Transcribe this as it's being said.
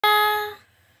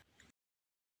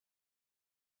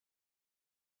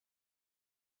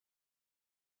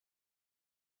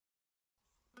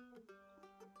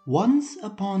Once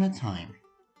upon a time,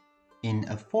 in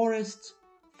a forest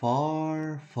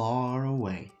far, far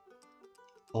away,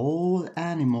 all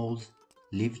animals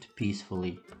lived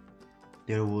peacefully.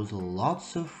 There was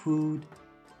lots of food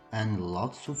and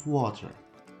lots of water.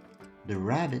 The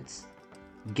rabbit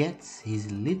gets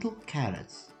his little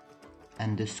carrots,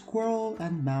 and the squirrel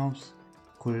and mouse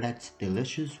collect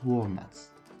delicious walnuts.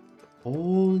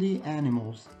 All the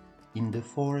animals in the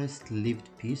forest lived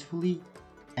peacefully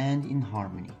and in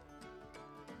harmony.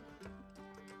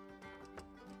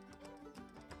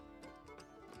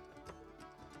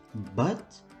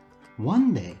 But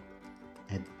one day,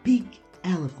 a big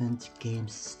elephant came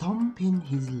stomping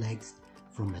his legs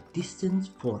from a distant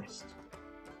forest.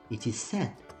 It is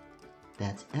said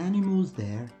that animals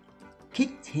there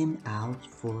kicked him out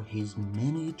for his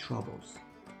many troubles.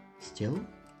 Still,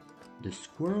 the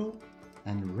squirrel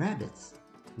and rabbits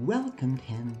welcomed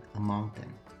him among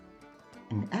them.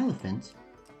 An elephant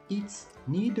eats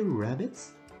neither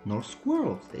rabbits nor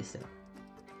squirrels, they said.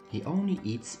 He only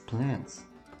eats plants,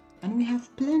 and we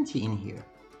have plenty in here,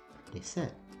 they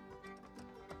said.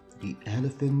 The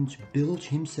elephant built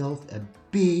himself a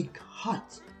big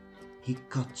hut. He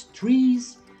cut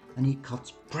trees and he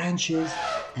cut branches,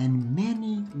 and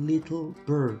many little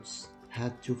birds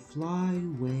had to fly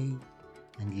away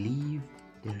and leave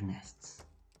their nests.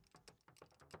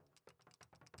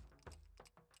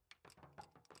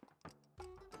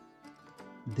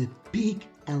 The big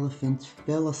elephant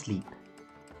fell asleep,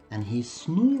 and his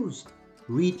snores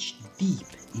reached deep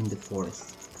in the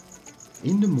forest.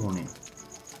 In the morning,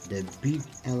 the big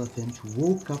elephant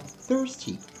woke up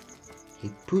thirsty. He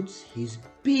put his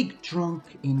big trunk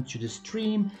into the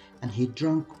stream and he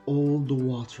drank all the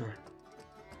water.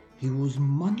 He was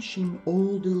munching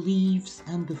all the leaves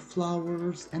and the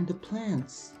flowers and the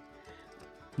plants.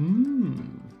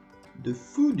 The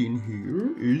food in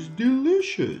here is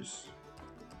delicious.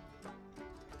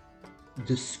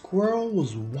 The squirrel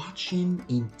was watching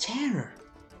in terror.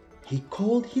 He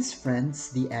called his friends,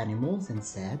 the animals, and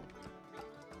said,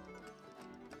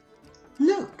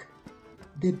 "Look,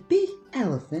 the big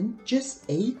elephant just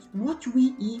ate what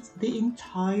we eat the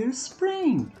entire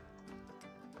spring.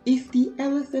 If the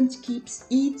elephant keeps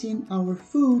eating our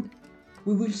food,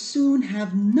 we will soon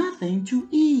have nothing to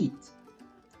eat.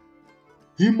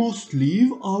 He must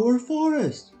leave our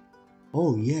forest."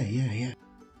 "Oh, yeah.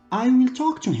 I will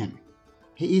talk to him.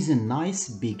 He is a nice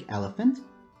big elephant.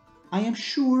 I am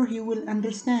sure he will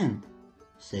understand,"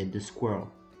 said the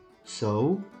squirrel.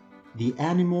 So the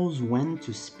animals went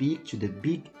to speak to the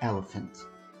big elephant.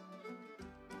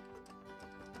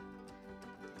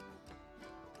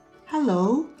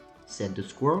 "Hello," said the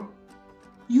squirrel.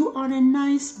 "You are a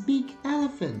nice big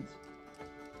elephant.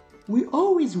 We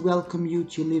always welcome you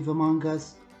to live among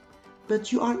us,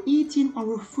 but you are eating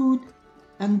our food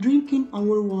and drinking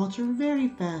our water very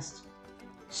fast.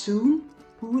 Soon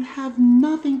we will have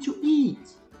nothing to eat."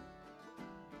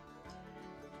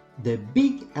 The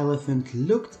big elephant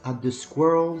looked at the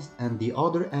squirrels and the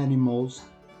other animals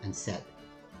and said,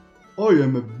 "I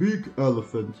am a big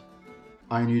elephant.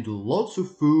 I need lots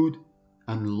of food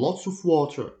and lots of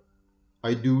water.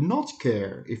 I do not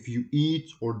care if you eat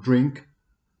or drink.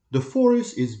 The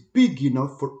forest is big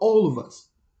enough for all of us.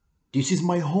 This is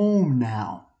my home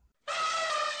now."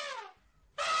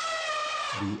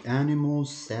 The animals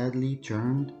sadly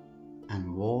turned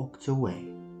and walked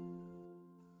away.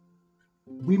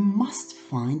 "We must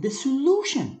find a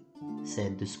solution,"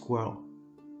 said the squirrel.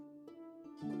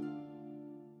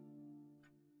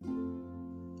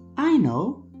 "I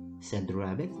know," said the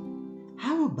rabbit.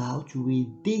 "How about we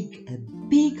dig a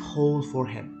big hole for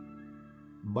him?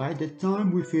 By the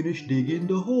time we finish digging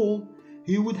the hole,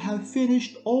 he would have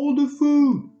finished all the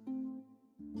food."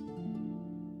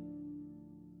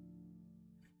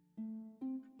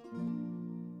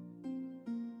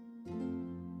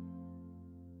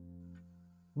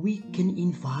 "We can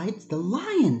invite the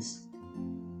lions.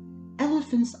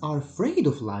 Elephants are afraid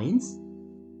of lions."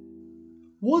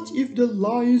 "What if the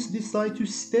lions decide to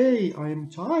stay? I am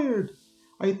tired.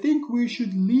 I think we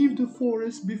should leave the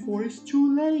forest before it's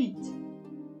too late."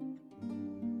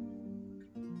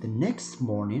 The next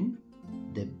morning,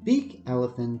 the big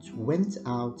elephant went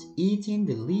out eating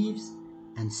the leaves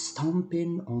and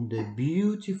stomping on the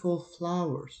beautiful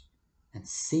flowers and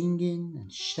singing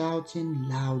and shouting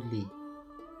loudly.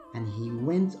 And he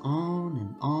went on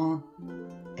and on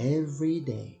every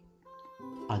day.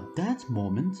 At that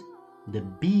moment, the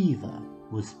beaver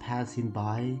was passing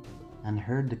by and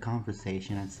heard the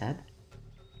conversation and said,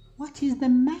 "What is the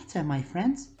matter, my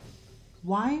friends?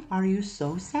 Why are you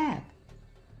so sad?"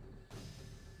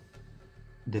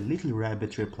 The little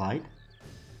rabbit replied,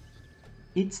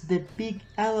 It's the big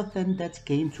elephant that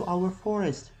came to our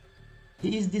forest.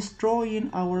 He is destroying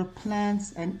our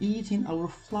plants and eating our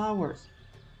flowers.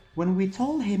 When we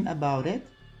told him about it,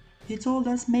 he told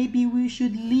us maybe we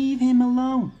should leave him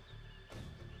alone.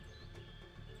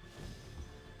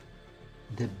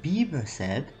 The beaver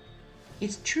said,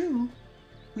 "It's true,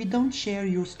 we don't share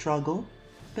your struggle,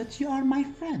 but you are my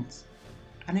friends,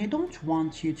 and I don't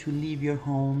want you to leave your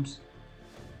homes.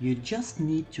 You just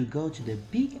need to go to the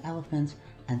big elephant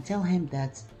and tell him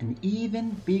that an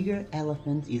even bigger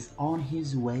elephant is on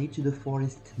his way to the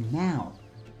forest now,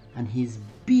 and his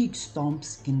big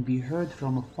stomps can be heard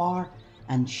from afar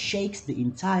and shakes the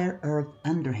entire earth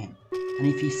under him. And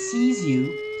if he sees you,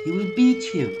 he will beat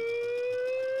you."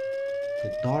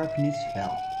 The darkness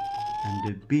fell, and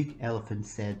the big elephant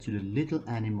said to the little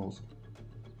animals,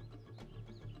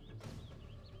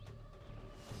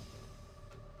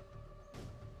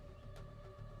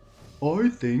 "I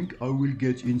think I will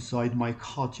get inside my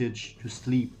cottage to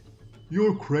sleep.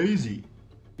 You're crazy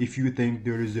if you think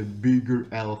there is a bigger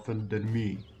elephant than me."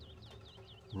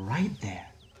 Right there,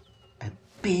 a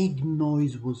big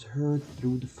noise was heard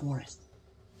through the forest.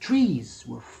 Trees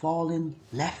were falling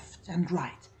left and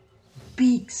right.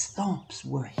 Big stomps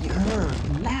were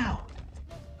heard loud.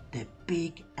 The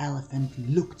big elephant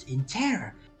looked in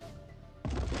terror.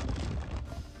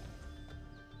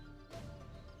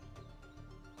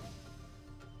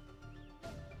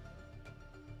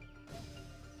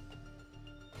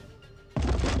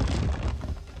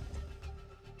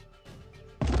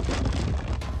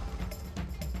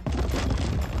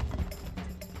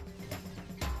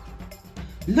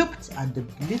 Looked at the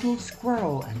little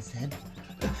squirrel and said,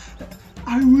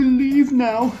 "I will leave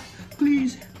now.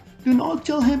 Please do not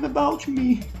tell him about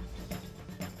me."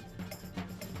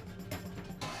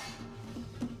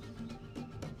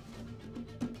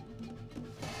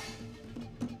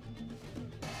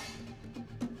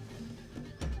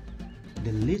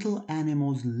 The little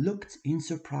animals looked in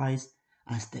surprise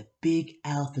as the big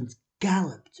elephant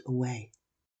galloped away.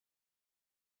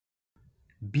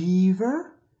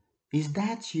 "Beaver, is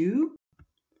that you?"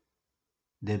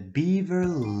 The beaver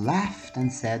laughed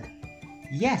and said,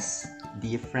 "Yes,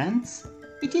 dear friends,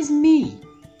 it is me,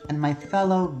 and my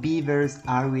fellow beavers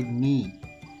are with me,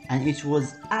 and it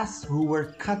was us who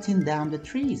were cutting down the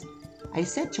trees. I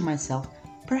said to myself,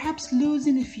 perhaps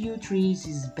losing a few trees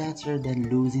is better than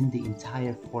losing the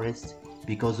entire forest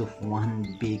because of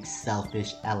one big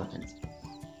selfish elephant.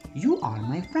 You are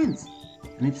my friends,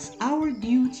 and it's our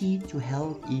duty to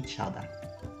help each other."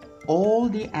 All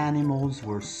the animals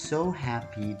were so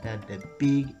happy that the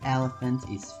big elephant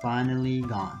is finally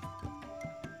gone.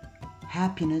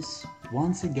 Happiness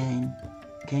once again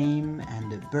came,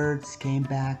 and the birds came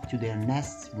back to their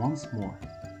nests once more.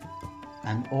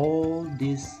 And all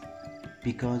this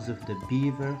because of the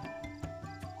beaver,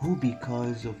 who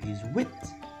because of his wit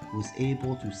was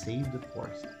able to save the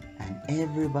forest. And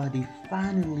everybody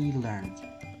finally learned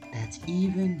that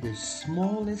even the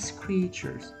smallest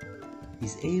creatures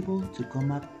is able to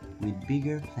come up with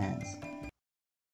bigger plans.